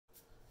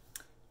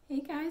Hey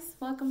guys,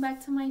 welcome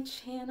back to my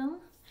channel.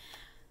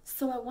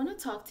 So I want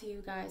to talk to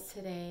you guys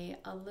today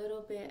a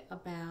little bit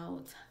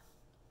about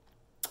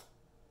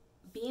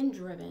being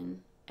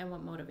driven and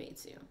what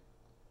motivates you,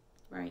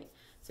 right?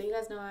 So you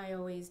guys know I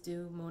always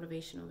do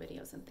motivational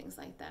videos and things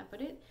like that,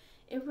 but it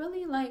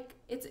really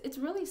it's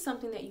really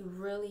something that you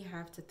really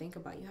have to think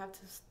about. You have to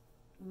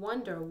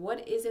wonder,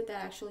 what is it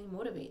that actually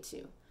motivates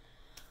you?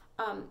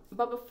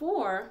 But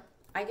before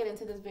I get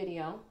into this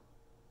video,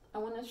 I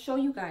want to show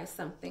you guys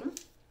something.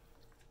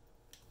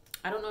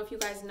 I don't know if you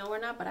guys know or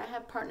not, but I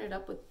have partnered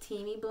up with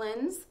TEAMI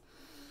blends.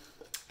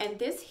 And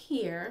this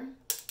here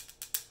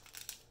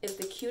is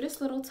the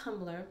cutest little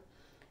tumbler.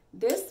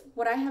 This,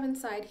 what I have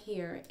inside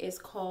here, is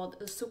called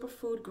the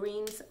Superfood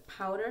Greens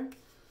Powder.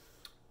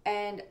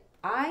 And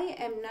I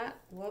am not,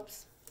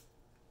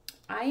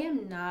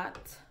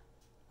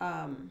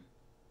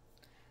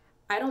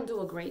 I don't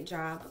do a great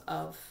job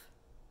of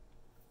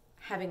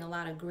having a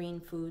lot of green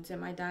foods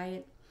in my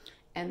diet.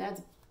 And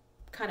that's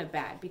kind of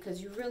bad,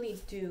 because you really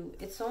do,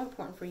 it's so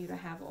important for you to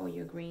have all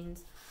your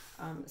greens,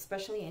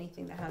 especially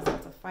anything that has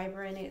lots of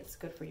fiber in it. It's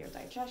good for your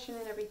digestion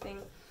and everything.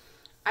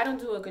 I don't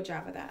do a good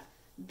job of that.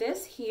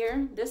 This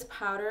here, this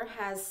powder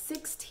has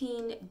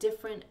 16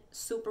 different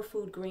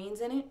superfood greens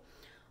in it.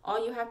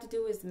 All you have to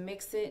do is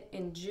mix it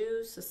in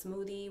juice, a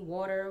smoothie,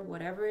 water,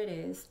 whatever it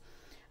is.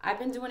 I've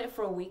been doing it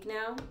for a week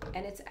now,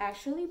 and it's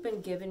actually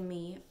been giving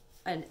me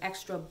an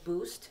extra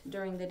boost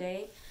during the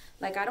day.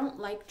 Like, I don't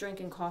like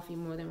drinking coffee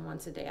more than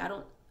once a day.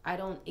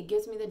 It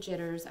gives me the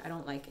jitters. I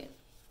don't like it.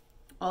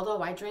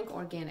 Although I drink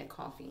organic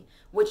coffee,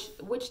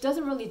 which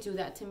doesn't really do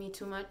that to me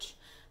too much.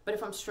 But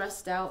if I'm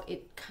stressed out,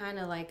 it kind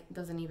of like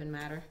doesn't even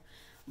matter.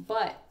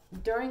 But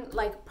during,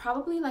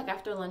 probably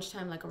after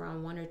lunchtime, like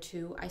around 1 or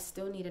 2, I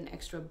still need an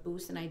extra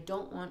boost, and I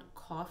don't want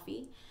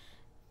coffee.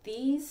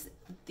 This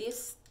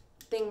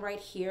thing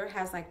right here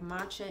has like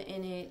matcha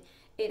in it.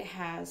 It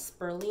has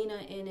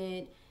spirulina in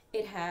it.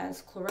 It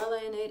has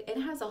chlorella in it.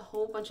 It has a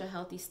whole bunch of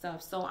healthy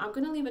stuff. So I'm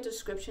going to leave a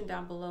description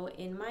down below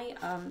in my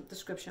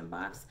description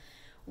box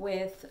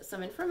with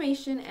some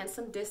information and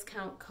some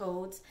discount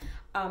codes.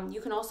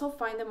 You can also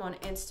find them on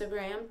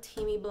Instagram,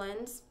 TEAMI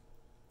Blends.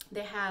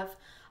 They have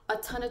a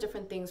ton of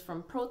different things,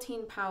 from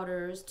protein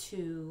powders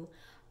to,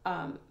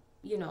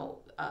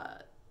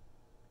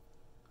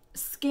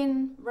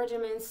 skin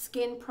regimens,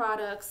 skin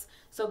products.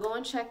 So go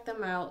and check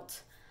them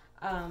out.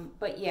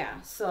 But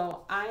yeah,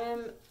 so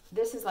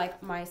this is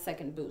like my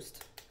second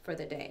boost for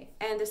the day.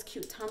 And this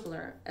cute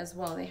tumbler as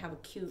well. They have a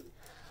cute,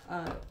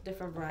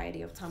 different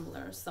variety of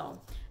tumblers.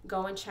 So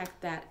go and check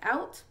that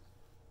out.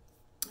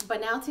 But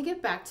now to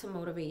get back to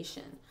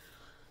motivation.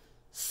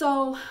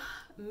 So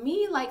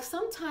me,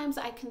 sometimes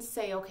I can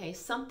say, okay,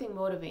 something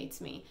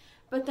motivates me,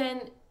 but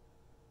then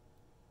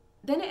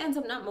it ends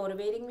up not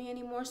motivating me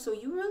anymore. So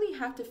you really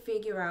have to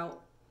figure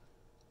out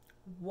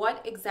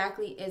what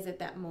exactly is it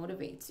that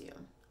motivates you.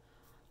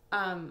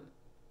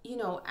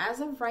 As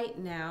of right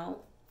now,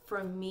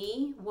 for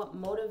me, what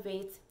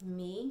motivates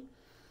me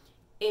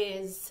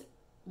is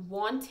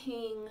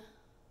wanting,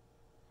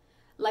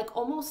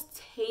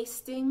 almost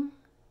tasting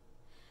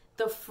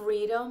the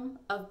freedom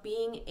of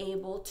being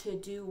able to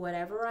do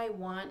whatever I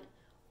want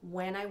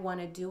when I want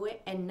to do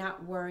it and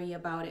not worry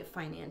about it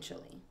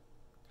financially.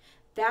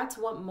 That's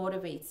what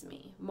motivates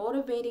me. What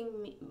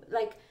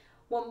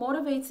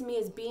motivates me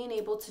is being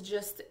able to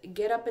just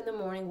get up in the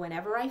morning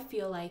whenever I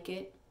feel like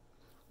it,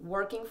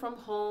 working from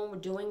home,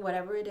 doing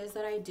whatever it is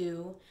that I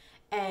do,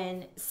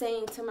 and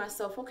saying to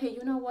myself, okay,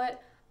 you know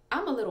what?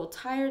 I'm a little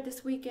tired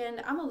this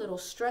weekend. I'm a little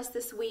stressed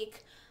this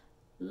week.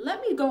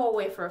 Let me go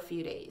away for a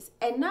few days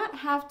and not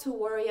have to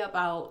worry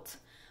about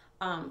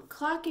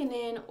clocking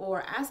in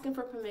or asking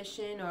for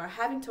permission or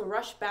having to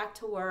rush back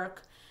to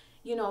work.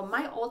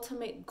 My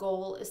ultimate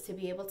goal is to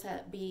be able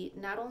to be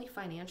not only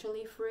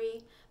financially free,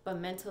 but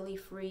mentally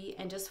free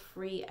and just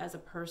free as a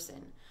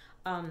person.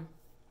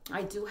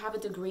 I do have a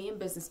degree in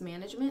business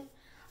management,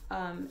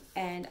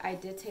 and I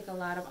did take a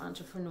lot of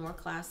entrepreneur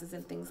classes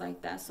and things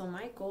like that. So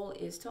my goal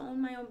is to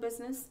own my own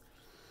business,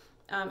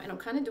 and I'm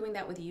kind of doing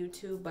that with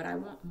YouTube, but I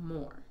want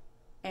more.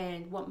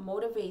 And what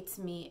motivates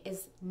me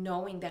is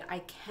knowing that I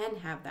can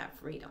have that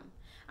freedom.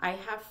 I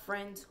have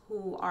friends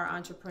who are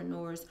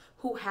entrepreneurs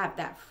who have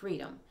that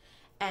freedom,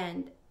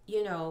 and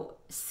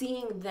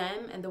seeing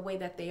them and the way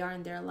that they are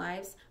in their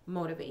lives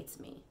motivates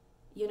me.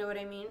 You know what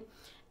I mean?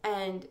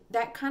 And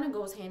that kind of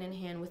goes hand in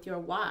hand with your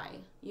why.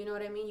 You know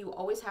what I mean? You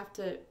always have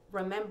to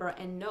remember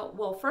and know,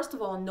 well, first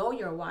of all, know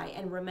your why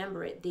and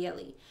remember it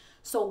daily.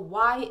 So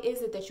why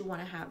is it that you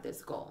want to have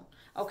this goal?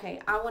 Okay,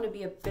 I want to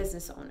be a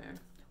business owner.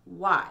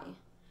 Why?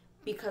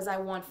 Because I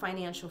want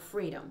financial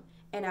freedom,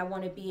 and I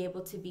want to be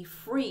able to be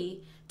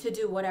free to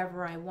do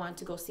whatever I want,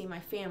 to go see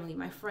my family,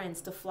 my friends,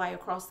 to fly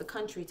across the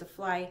country, to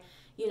fly,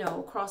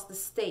 across the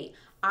state.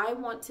 I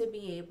want to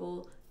be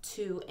able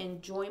to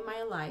enjoy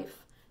my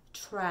life,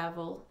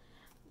 travel,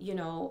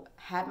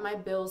 have my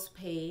bills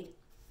paid,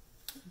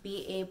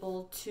 be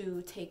able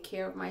to take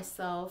care of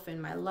myself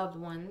and my loved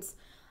ones,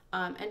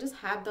 and just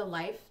have the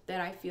life that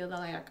I feel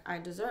that I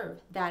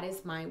deserve. That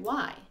is my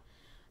why.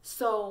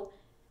 So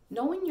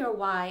knowing your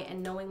why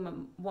and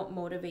knowing what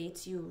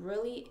motivates you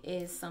really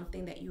is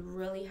something that you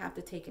really have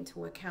to take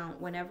into account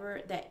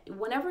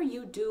whenever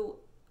you do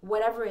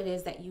whatever it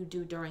is that you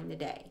do during the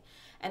day.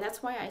 And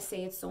that's why I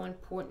say it's so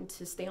important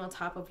to stay on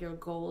top of your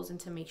goals and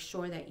to make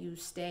sure that you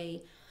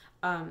stay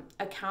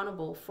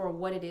accountable for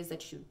what it is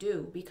that you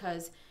do,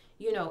 because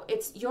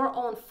it's your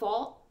own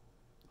fault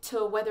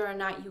to whether or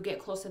not you get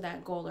close to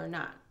that goal or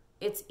not.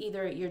 It's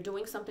either you're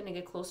doing something to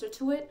get closer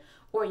to it,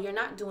 or you're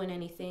not doing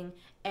anything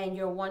and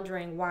you're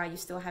wondering why you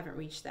still haven't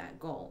reached that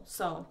goal.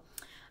 So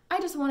I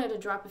just wanted to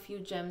drop a few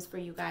gems for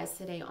you guys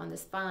today on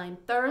this fine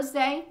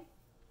Thursday.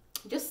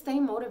 Just stay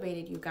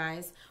motivated, you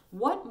guys.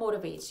 What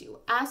motivates you?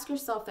 Ask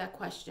yourself that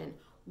question.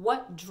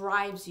 What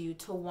drives you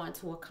to want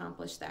to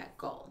accomplish that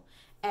goal?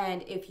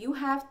 And if you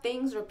have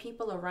things or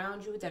people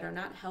around you that are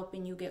not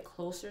helping you get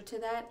closer to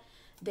that,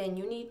 then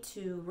you need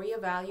to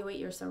reevaluate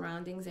your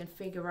surroundings and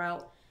figure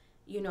out,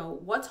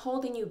 what's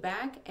holding you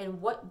back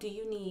and what do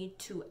you need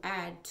to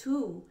add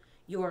to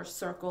your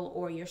circle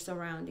or your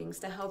surroundings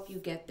to help you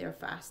get there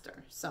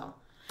faster. So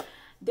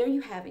there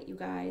you have it, you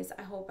guys.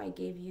 I hope I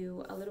gave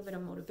you a little bit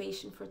of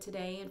motivation for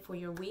today and for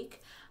your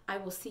week. I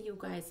will see you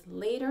guys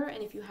later.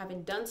 And if you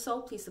haven't done so,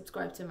 please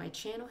subscribe to my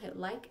channel, hit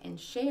like and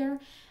share,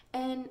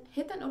 and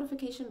hit that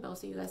notification bell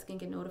so you guys can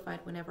get notified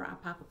whenever I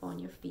pop up on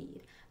your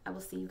feed. I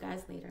will see you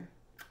guys later.